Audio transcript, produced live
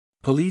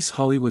Police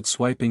Hollywood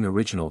swiping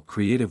original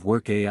creative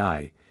work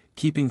AI,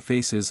 keeping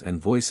faces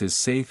and voices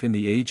safe in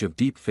the age of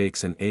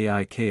deepfakes and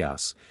AI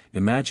chaos.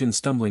 Imagine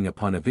stumbling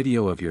upon a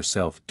video of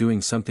yourself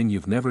doing something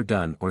you've never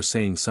done or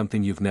saying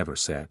something you've never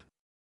said.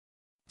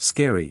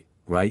 Scary,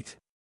 right?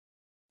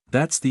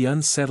 That's the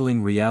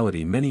unsettling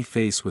reality many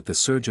face with the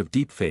surge of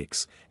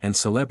deepfakes, and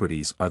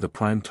celebrities are the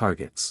prime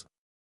targets.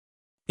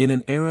 In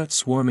an era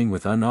swarming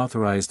with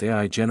unauthorized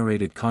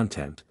AI-generated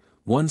content,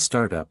 one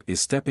startup is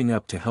stepping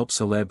up to help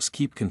celebs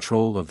keep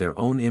control of their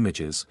own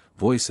images,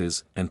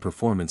 voices, and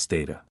performance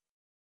data.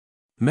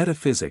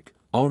 Metaphysic,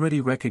 already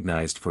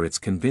recognized for its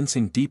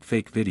convincing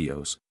deepfake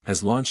videos,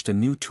 has launched a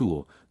new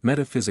tool,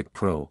 Metaphysic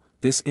Pro.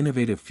 This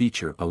innovative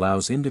feature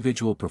allows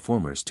individual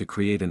performers to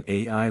create an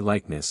AI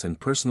likeness and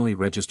personally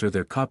register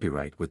their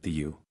copyright with the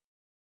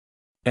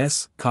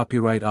U.S.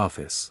 Copyright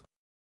Office.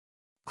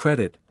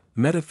 Credit,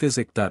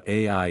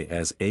 Metaphysic.ai.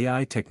 As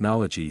AI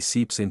technology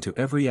seeps into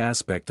every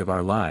aspect of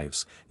our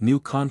lives, new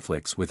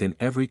conflicts within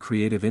every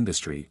creative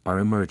industry are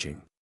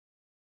emerging.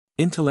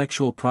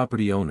 Intellectual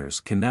property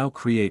owners can now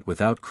create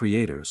without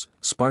creators,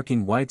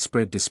 sparking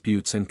widespread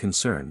disputes and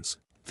concerns.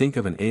 Think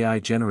of an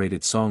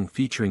AI-generated song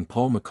featuring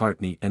Paul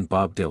McCartney and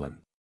Bob Dylan.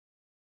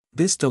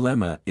 This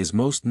dilemma is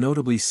most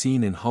notably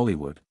seen in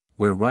Hollywood,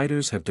 where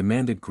writers have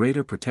demanded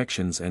greater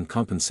protections and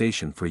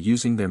compensation for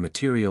using their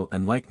material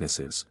and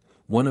likenesses.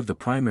 One of the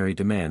primary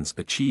demands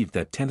achieved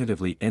that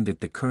tentatively ended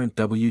the current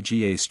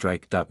WGA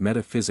strike.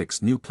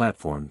 Metaphysic's new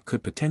platform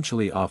could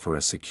potentially offer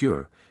a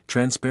secure,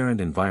 transparent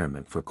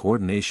environment for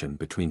coordination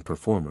between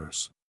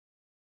performers,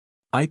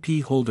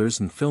 IP holders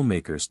and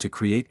filmmakers to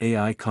create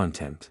AI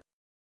content.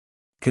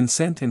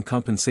 Consent and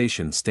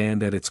compensation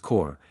stand at its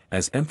core,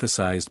 as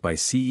emphasized by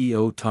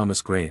CEO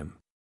Thomas Graham.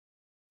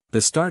 The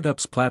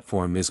startup's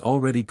platform is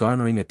already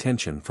garnering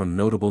attention from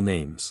notable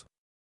names.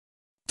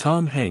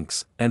 Tom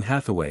Hanks, Anne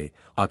Hathaway,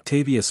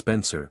 Octavia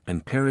Spencer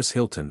and Paris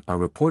Hilton are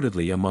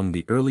reportedly among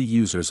the early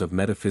users of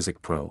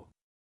Metaphysic Pro.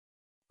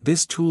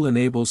 This tool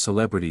enables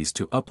celebrities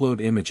to upload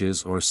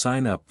images or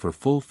sign up for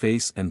full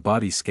face and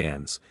body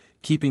scans,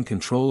 keeping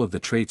control of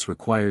the traits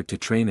required to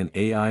train an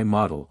AI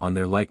model on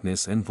their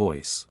likeness and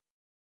voice.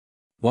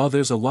 While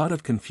there's a lot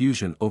of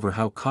confusion over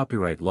how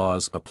copyright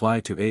laws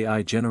apply to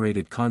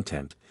AI-generated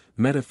content,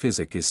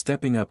 Metaphysic is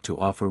stepping up to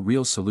offer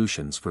real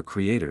solutions for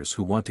creators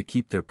who want to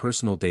keep their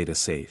personal data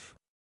safe.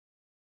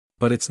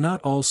 But it's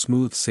not all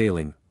smooth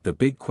sailing. The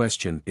big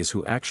question is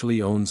who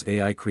actually owns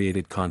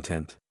AI-created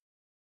content.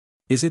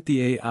 Is it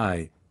the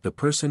AI, the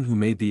person who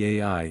made the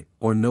AI,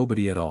 or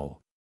nobody at all?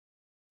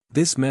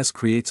 This mess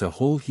creates a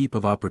whole heap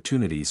of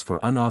opportunities for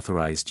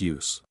unauthorized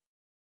use.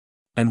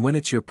 And when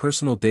it's your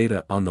personal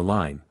data on the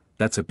line,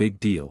 that's a big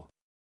deal.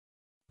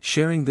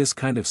 Sharing this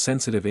kind of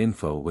sensitive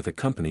info with a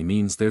company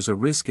means there's a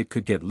risk it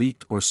could get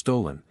leaked or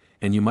stolen,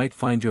 and you might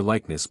find your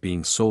likeness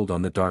being sold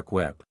on the dark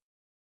web.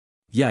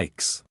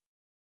 Yikes!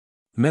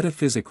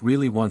 Metaphysic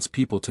really wants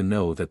people to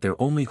know that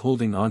they're only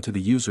holding onto the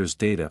user's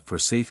data for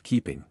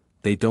safekeeping,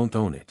 they don't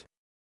own it.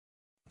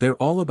 They're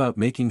all about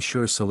making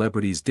sure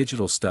celebrities'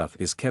 digital stuff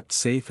is kept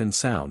safe and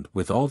sound,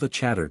 with all the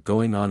chatter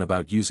going on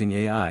about using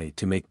AI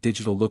to make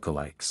digital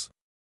lookalikes.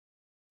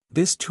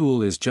 This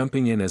tool is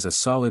jumping in as a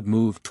solid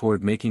move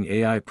toward making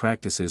AI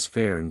practices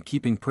fair and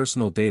keeping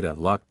personal data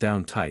locked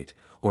down tight,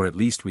 or at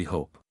least we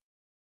hope.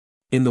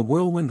 In the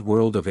whirlwind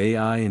world of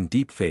AI and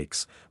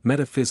deepfakes,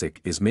 Metaphysic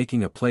is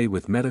making a play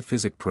with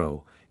Metaphysic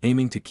Pro,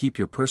 aiming to keep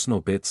your personal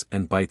bits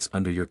and bytes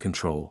under your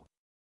control.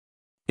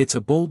 It's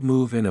a bold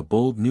move in a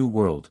bold new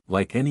world.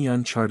 Like any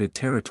uncharted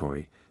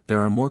territory,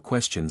 there are more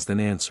questions than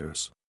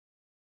answers.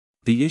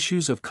 The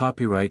issues of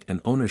copyright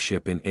and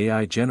ownership in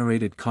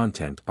AI-generated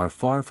content are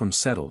far from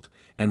settled,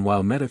 and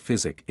while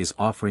Metaphysic is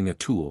offering a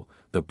tool,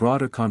 the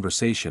broader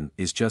conversation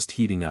is just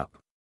heating up.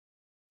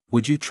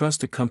 Would you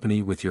trust a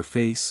company with your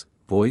face,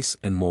 voice,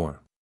 and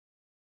more?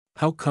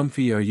 How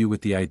comfy are you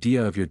with the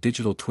idea of your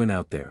digital twin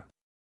out there?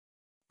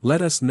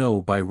 Let us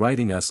know by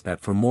writing us at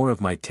For More of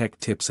My Tech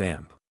Tips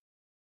AMP.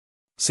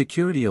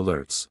 Security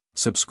alerts.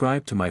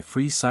 Subscribe to my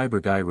free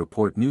CyberGuy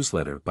report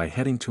newsletter by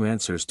heading to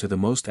Answers to the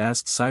Most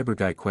Asked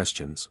CyberGuy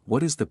Questions.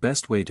 What is the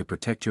best way to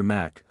protect your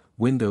Mac,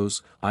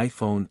 Windows,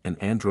 iPhone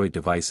and Android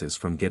devices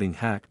from getting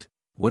hacked?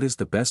 What is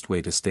the best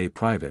way to stay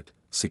private,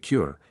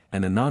 secure,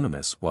 and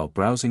anonymous while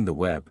browsing the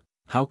web?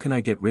 How can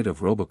I get rid of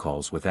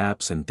robocalls with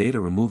apps and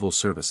data removal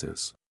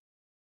services?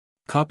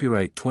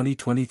 Copyright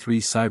 2023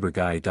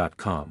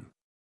 cyberguy.com.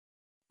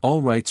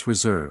 All rights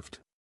reserved.